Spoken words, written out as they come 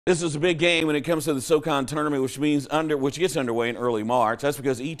This is a big game when it comes to the SoCon tournament, which gets underway in early March. That's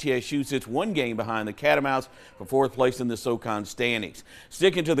because ETSU sits one game behind the Catamounts for fourth place in the SoCon standings.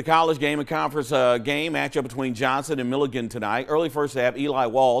 Sticking to the college game, a conference game matchup between Johnson and Milligan tonight. Early first half, Eli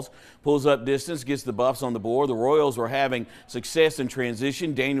Walls pulls up distance, gets the Buffs on the board. The Royals were having success in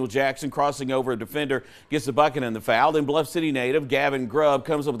transition. Daniel Jackson crossing over a defender gets the bucket and the foul. Then Bluff City native Gavin Grubb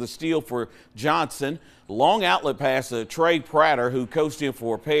comes up with a steal for Johnson. Long outlet pass to Trey Prater, who coached him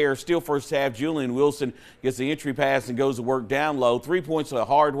for a pair. Still first half, Julian Wilson gets the entry pass and goes to work down low. 3 points the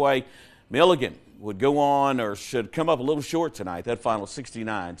hard way. Milligan would go on, or should come up a little short tonight. That final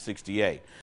 69-68.